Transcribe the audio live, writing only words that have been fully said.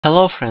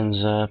Hello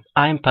friends,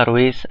 I'm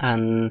Parvez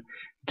and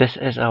this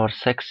is our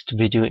sixth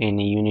video in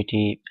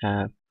Unity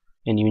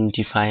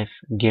 5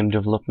 game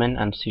development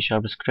and C#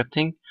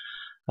 scripting.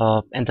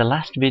 In the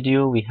last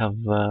video we have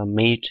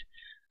made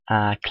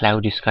a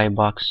cloudy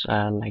skybox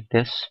like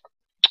this.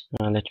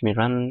 Let me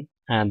run,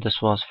 and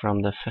this was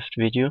from the fifth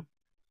video.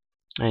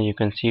 And you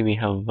can see we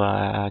have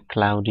a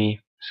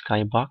cloudy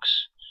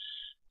skybox,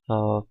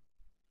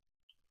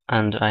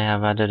 and I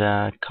have added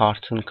a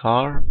cartoon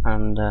car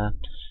and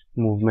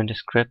movement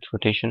script,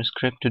 rotation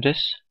script to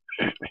this.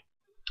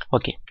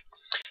 Okay,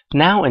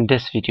 now in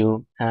this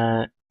video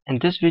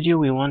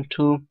we want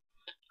to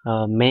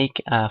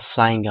make a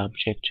flying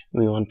object.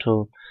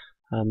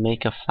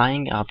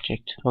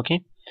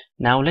 Okay,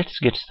 now let's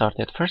get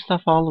started. First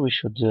of all, we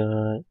should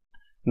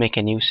make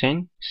a new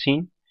scene.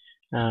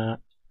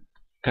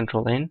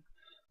 Control N.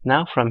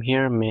 Now from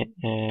here,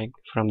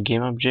 from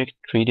game object,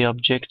 3D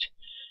object,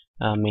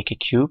 make a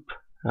cube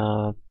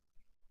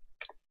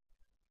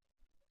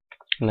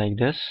like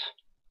this.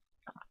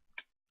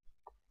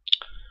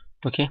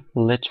 Okay,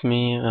 let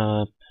me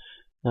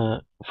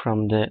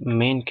from the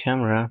main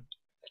camera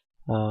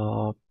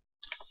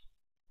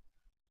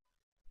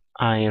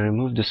I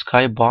remove the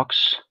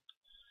skybox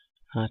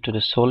to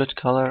the solid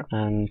color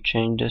and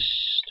change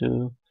this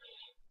to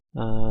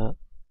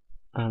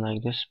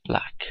like this,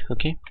 black.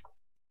 Okay,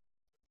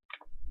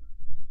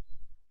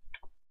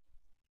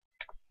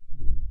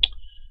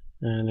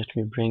 let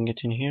me bring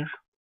it in here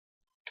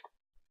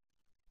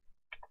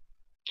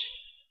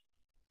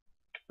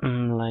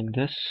like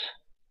this.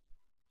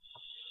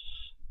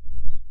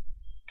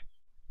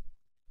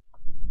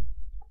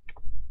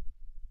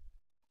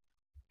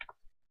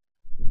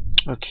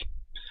 Okay,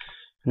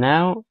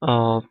 now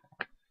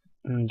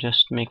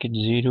just make it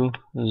 0,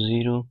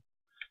 0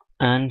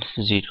 and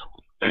 0.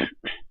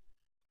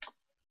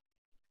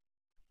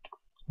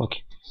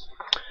 Okay,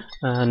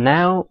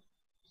 now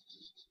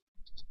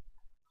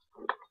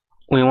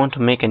we want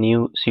to make a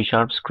new C#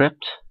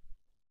 script.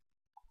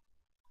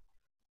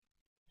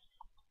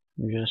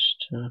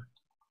 Just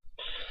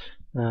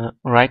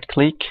right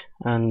click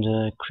and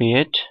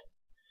create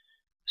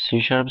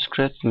C#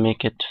 script,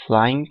 make it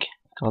flying,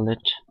 call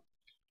it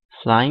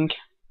flying.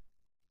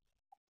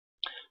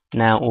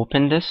 Now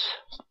open this.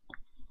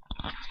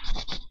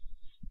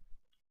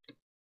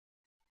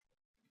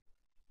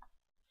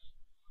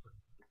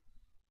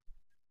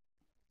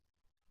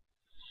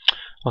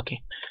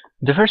 Okay,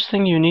 the first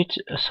thing you need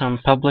some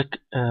public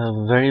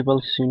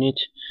variables.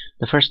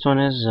 The first one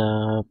is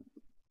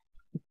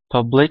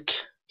public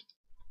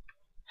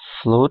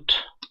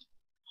float.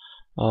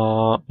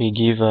 We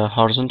give a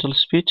horizontal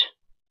speed,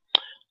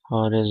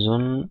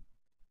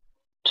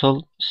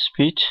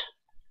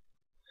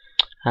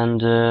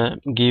 and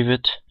give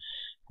it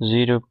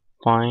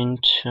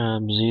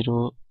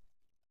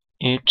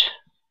 0.08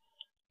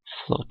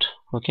 float.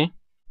 Okay,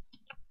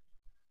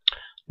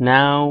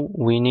 now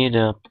we need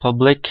a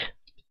public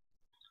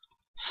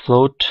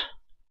float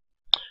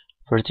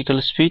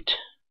vertical speed,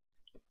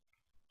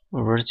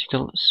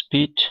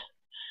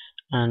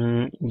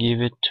 and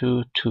give it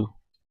to 2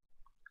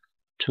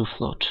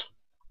 float,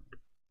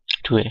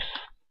 2f.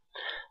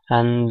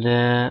 And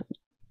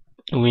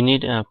we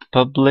need a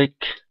public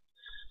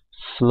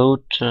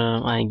float,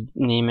 I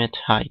name it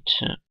height.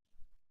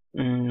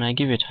 I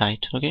give it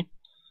height. Okay,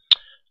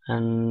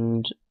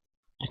 and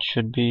it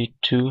should be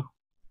 2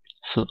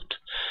 float.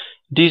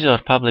 These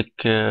are public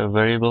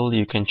variable.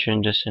 You can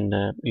change this in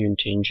the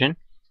Unity engine.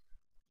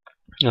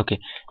 Okay,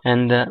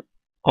 and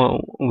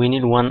we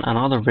need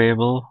another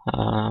variable,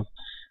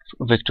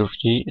 vector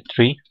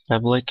 3,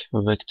 public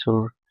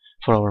vector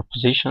for our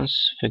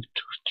positions,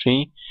 vector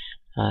 3,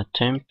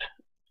 temp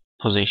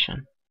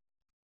position.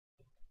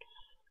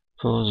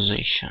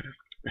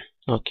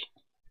 Okay,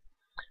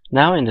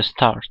 now in the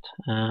start,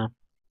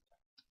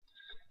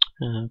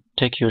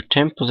 take your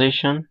temp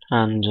position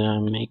and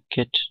make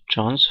it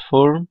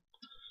transform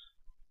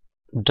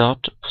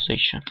dot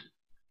position.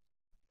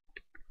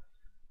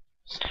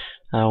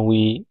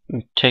 We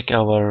take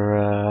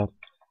our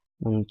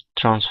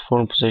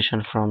transform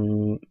position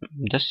from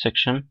this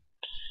section.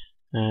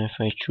 If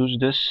I choose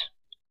this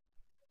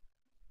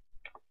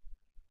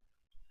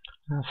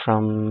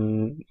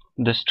from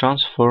this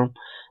transform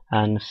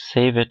and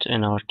save it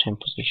in our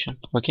temp position.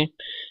 Okay,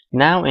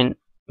 now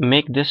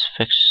make this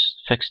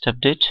fixed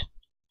update.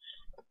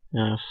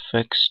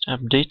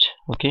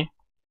 Okay,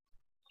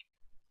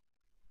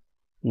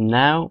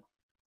 now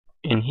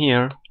in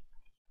here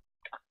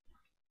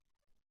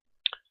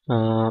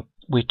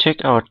we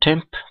take our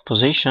temp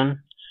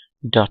position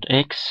dot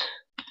x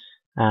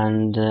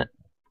and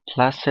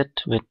place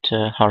it with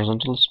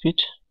horizontal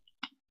speed,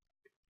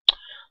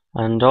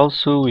 and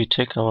also we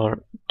take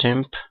our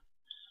temp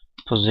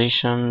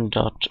position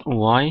dot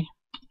y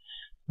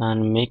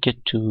and make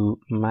it to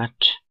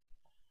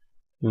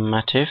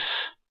matif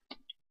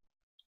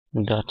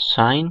dot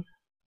sign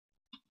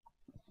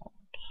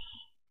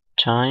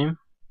time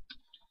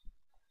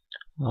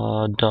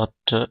dot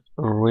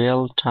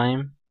real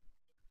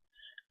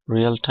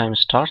time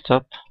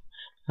startup,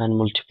 and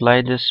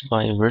multiply this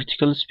by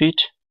vertical speed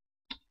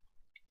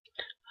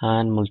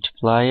and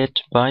multiply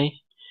it by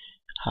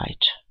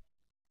height.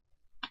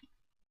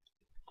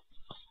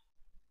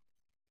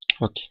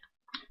 Okay,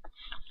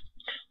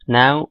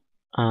 now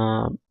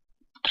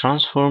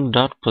transform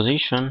dot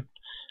position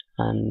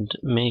and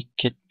make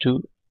it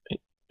to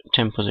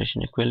temp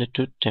position, equal it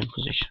to temp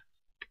position,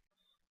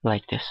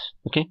 like this.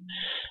 Okay,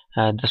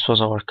 this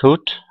was our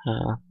code.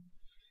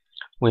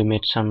 We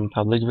made some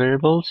public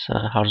variables,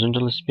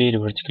 horizontal speed,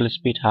 vertical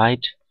speed,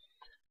 height.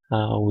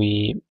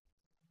 We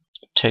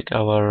take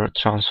our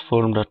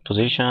transform dot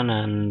position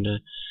and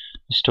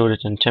store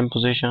it in temp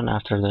position.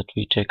 After that,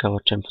 we take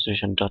our temp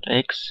position dot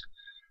x,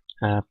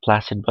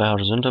 place it by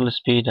horizontal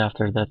speed.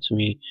 After that,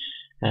 we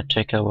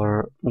take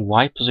our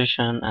y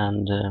position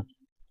and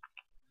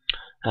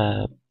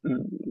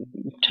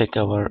take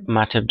our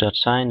matip dot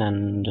sign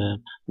and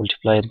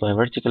multiply it by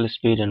vertical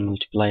speed and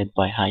multiply it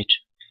by height.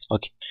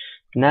 Okay,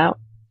 now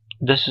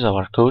this is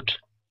our code.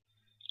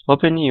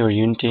 Open your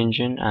Unity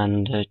engine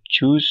and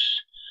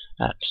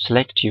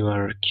select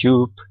your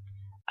cube,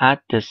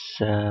 add this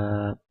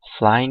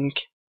flying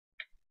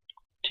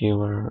to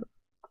your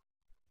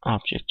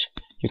object.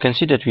 You can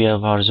see that we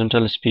have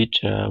horizontal speed,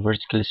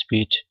 vertical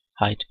speed,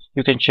 height.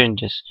 You can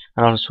change this,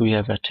 and also we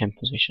have a temp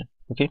position.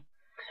 Okay,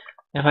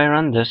 if I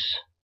run this,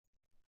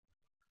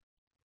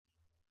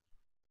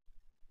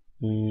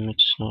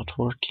 it's not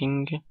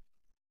working.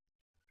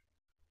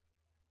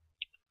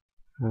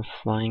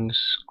 Flying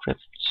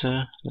script,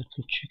 let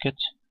me check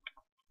it.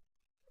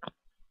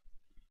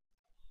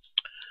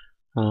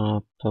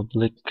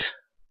 Public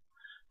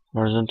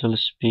horizontal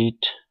speed,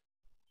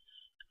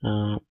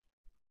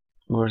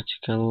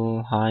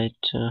 vertical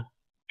height,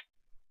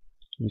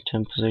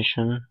 temp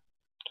position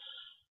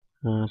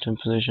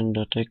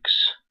dot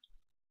x,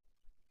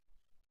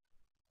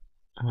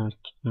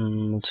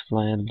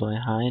 multiply it by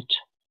height,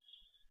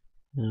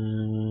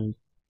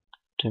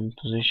 temp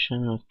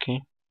position.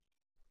 Okay,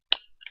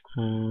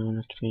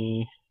 let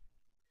me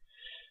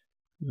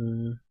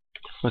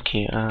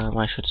okay,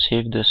 I should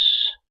save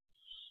this.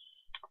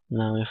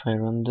 Now if I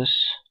run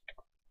this,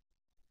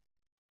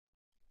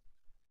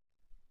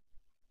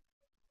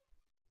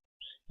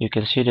 you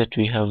can see that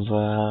we have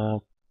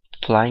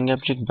flying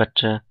object,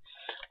 but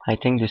I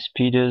think the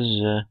speed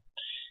is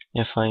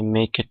if I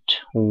make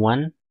it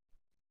 1.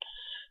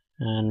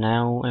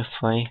 Now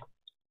if I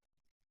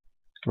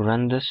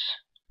run this,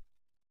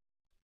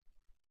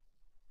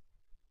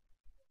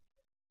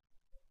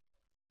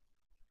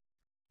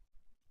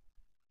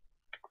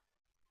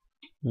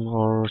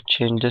 or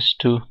change this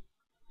to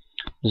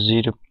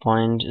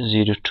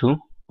 0.02,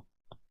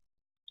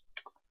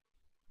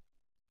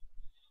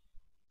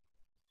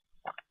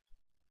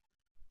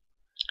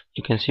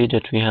 you can see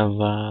that we have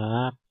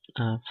a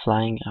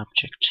flying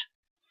object.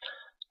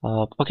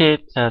 Okay,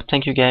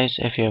 thank you guys.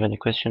 If you have any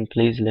question,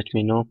 please let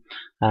me know,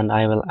 and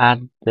I will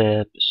add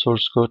the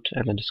source code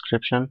in the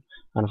description.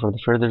 And for the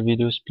further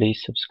videos,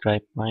 please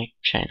subscribe my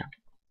channel.